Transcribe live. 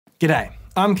G'day,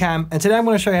 I'm Cam, and today I'm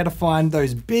going to show you how to find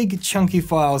those big chunky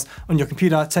files on your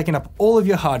computer taking up all of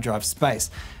your hard drive space.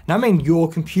 Now I mean your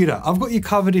computer. I've got you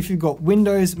covered if you've got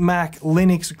Windows, Mac,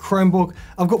 Linux, Chromebook.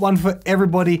 I've got one for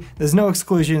everybody. There's no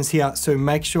exclusions here, so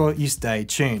make sure you stay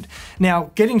tuned. Now,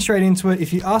 getting straight into it,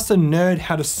 if you ask a nerd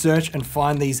how to search and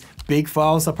find these big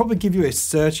files, I'll probably give you a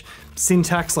search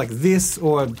syntax like this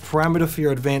or a parameter for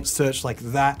your advanced search like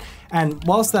that. And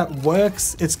whilst that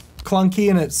works, it's clunky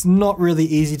and it's not really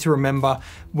easy to remember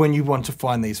when you want to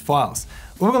find these files.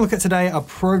 What we're going to look at today are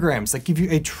programs that give you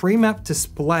a tree map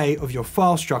display of your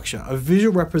file structure, a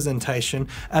visual representation,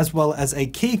 as well as a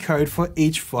key code for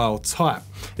each file type.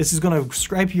 This is going to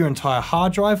scrape your entire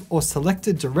hard drive or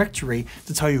selected directory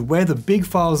to tell you where the big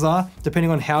files are,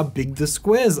 depending on how big the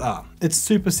squares are. It's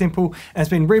super simple and it's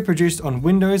been reproduced on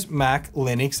Windows, Mac,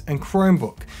 Linux, and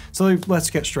Chromebook. So let's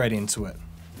get straight into it.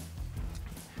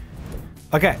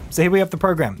 Okay, so here we have the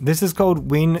program. This is called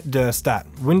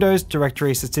WinDirStat, Windows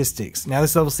Directory Statistics. Now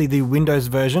this is obviously the Windows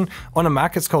version. On a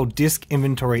Mac, it's called Disk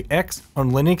Inventory X.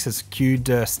 On Linux, it's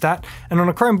QDirStat. And on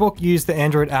a Chromebook, use the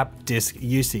Android app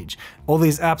DiskUsage. All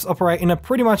these apps operate in a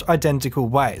pretty much identical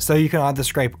way. So you can either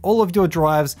scrape all of your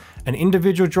drives, an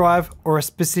individual drive, or a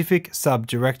specific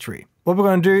subdirectory. What we're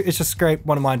going to do is just scrape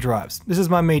one of my drives. This is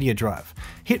my media drive.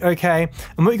 Hit OK,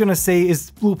 and what you're going to see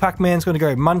is little Pac-Man's going to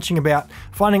go munching about,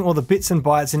 finding all the bits and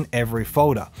bytes in every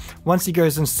folder. Once he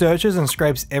goes and searches and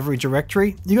scrapes every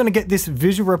directory, you're going to get this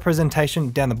visual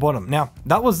representation down the bottom. Now,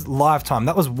 that was live time.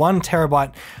 That was 1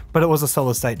 terabyte, but it was a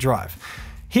solid state drive.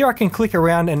 Here I can click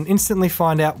around and instantly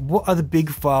find out what are the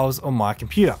big files on my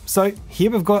computer. So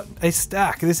here we've got a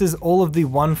stack. This is all of the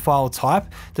one file type,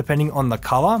 depending on the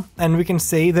color, and we can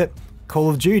see that Call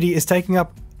of Duty is taking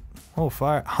up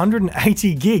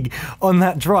 180 gig on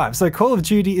that drive. So Call of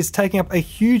Duty is taking up a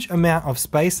huge amount of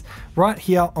space right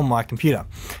here on my computer.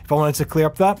 If I wanted to clear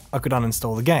up that, I could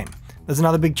uninstall the game. There's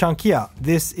another big chunk here.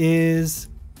 This is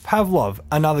Pavlov,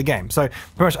 another game. So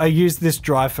pretty much I use this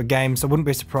drive for games, so I wouldn't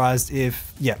be surprised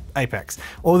if, yeah, Apex.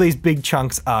 All these big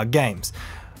chunks are games.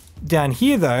 Down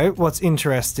here though, what's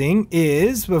interesting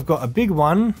is we've got a big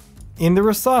one in the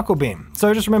recycle bin.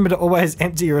 So just remember to always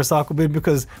empty your recycle bin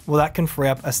because, well, that can free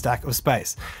up a stack of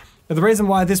space. Now, the reason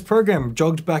why this program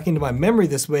jogged back into my memory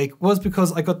this week was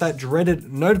because I got that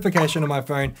dreaded notification on my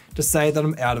phone to say that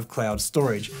I'm out of cloud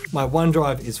storage. My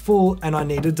OneDrive is full and I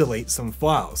need to delete some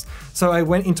files. So I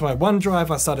went into my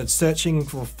OneDrive, I started searching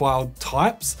for file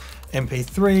types,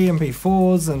 MP3,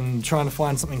 MP4s, and trying to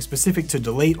find something specific to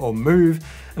delete or move,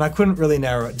 and I couldn't really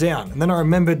narrow it down. And then I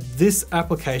remembered this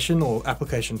application or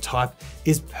application type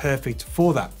is perfect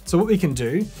for that. So what we can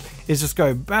do is just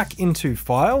go back into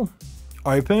File,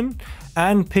 Open,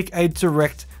 and pick a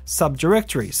direct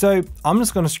subdirectory. So I'm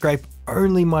just going to scrape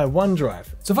only my OneDrive.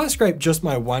 So if I scrape just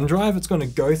my OneDrive, it's going to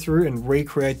go through and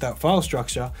recreate that file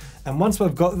structure. And once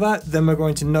we've got that, then we're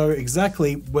going to know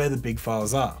exactly where the big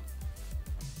files are.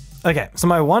 Okay, so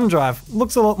my OneDrive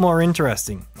looks a lot more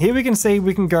interesting. Here we can see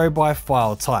we can go by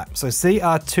file type. So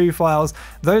CR2 files,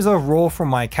 those are raw from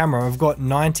my camera. I've got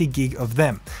 90 gig of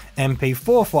them.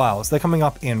 MP4 files, they're coming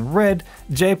up in red.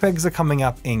 JPEGs are coming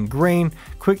up in green.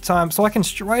 QuickTime, so I can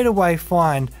straight away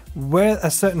find where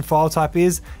a certain file type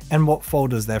is and what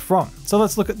folders they're from. So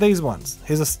let's look at these ones.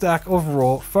 Here's a stack of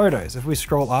raw photos. If we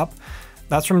scroll up,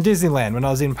 that's from Disneyland when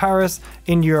I was in Paris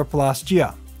in Europe last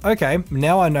year. Okay,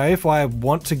 now I know if I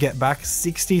want to get back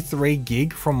 63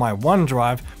 gig from my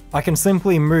OneDrive, I can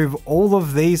simply move all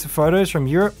of these photos from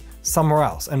Europe somewhere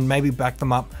else and maybe back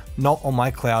them up not on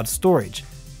my cloud storage.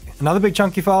 Another big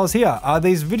chunky files here are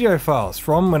these video files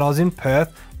from when I was in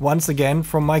Perth, once again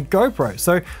from my GoPro.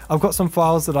 So I've got some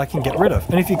files that I can get rid of.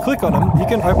 And if you click on them, you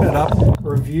can open it up,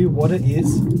 review what it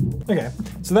is. Okay,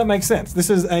 so that makes sense. This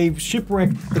is a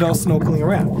shipwreck that I was snorkeling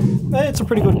around. It's a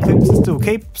pretty good clip to still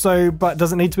keep, but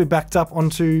does it need to be backed up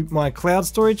onto my cloud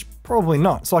storage? Probably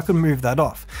not, so I could move that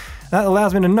off. That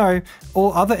allows me to know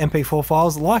all other MP4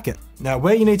 files like it. Now,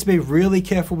 where you need to be really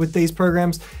careful with these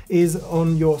programs is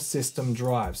on your system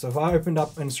drive. So if I opened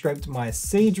up and scraped my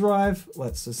C drive,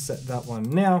 let's just set that one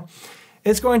now,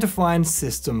 it's going to find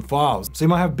system files. So you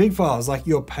might have big files like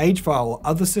your page file or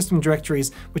other system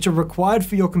directories which are required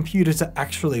for your computer to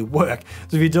actually work.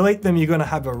 So if you delete them, you're going to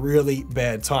have a really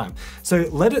bad time. So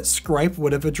let it scrape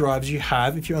whatever drives you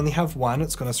have. If you only have one,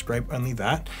 it's going to scrape only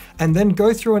that. And then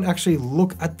go through and actually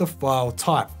look at the file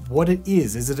type, what it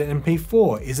is. Is it an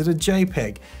MP4? Is it a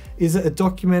JPEG? Is it a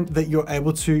document that you're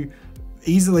able to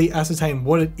easily ascertain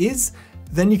what it is?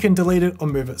 Then you can delete it or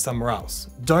move it somewhere else.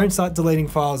 Don't start deleting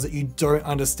files that you don't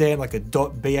understand, like a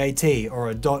 .bat or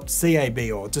a .cab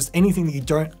or just anything that you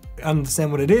don't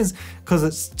understand what it is, because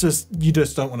it's just, you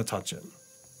just don't want to touch it.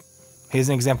 Here's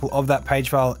an example of that page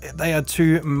file. They are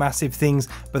two massive things,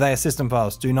 but they are system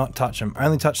files. Do not touch them.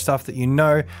 Only touch stuff that you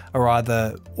know are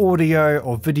either audio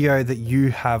or video that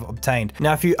you have obtained.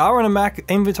 Now, if you are on a Mac,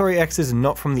 Inventory X is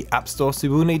not from the App Store, so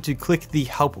you will need to click the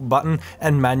help button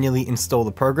and manually install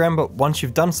the program. But once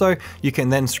you've done so, you can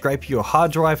then scrape your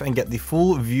hard drive and get the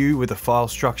full view with the file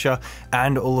structure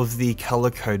and all of the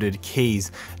color-coded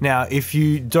keys. Now, if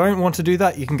you don't want to do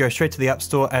that, you can go straight to the App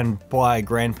Store and buy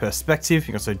GrandPerspective. You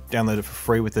can also download it for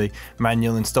free with the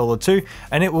manual installer too,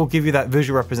 and it will give you that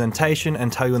visual representation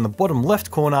and tell you in the bottom left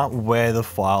corner where the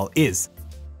file is.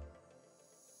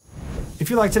 If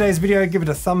you liked today's video, give it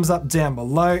a thumbs up down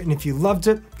below, and if you loved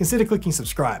it, consider clicking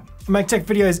subscribe. I make tech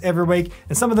videos every week,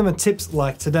 and some of them are tips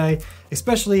like today,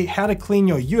 especially how to clean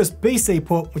your USB-C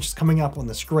port, which is coming up on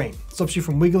the screen. It stops you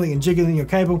from wiggling and jiggling your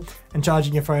cable and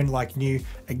charging your phone like new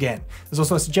again. There's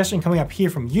also a suggestion coming up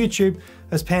here from YouTube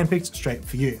that's handpicked straight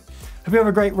for you. Hope you have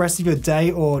a great rest of your day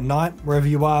or night, wherever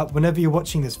you are, whenever you're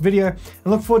watching this video, and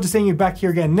look forward to seeing you back here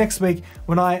again next week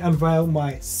when I unveil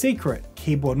my secret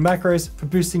keyboard macros for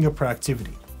boosting your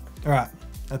productivity. All right,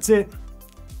 that's it.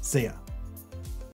 See ya.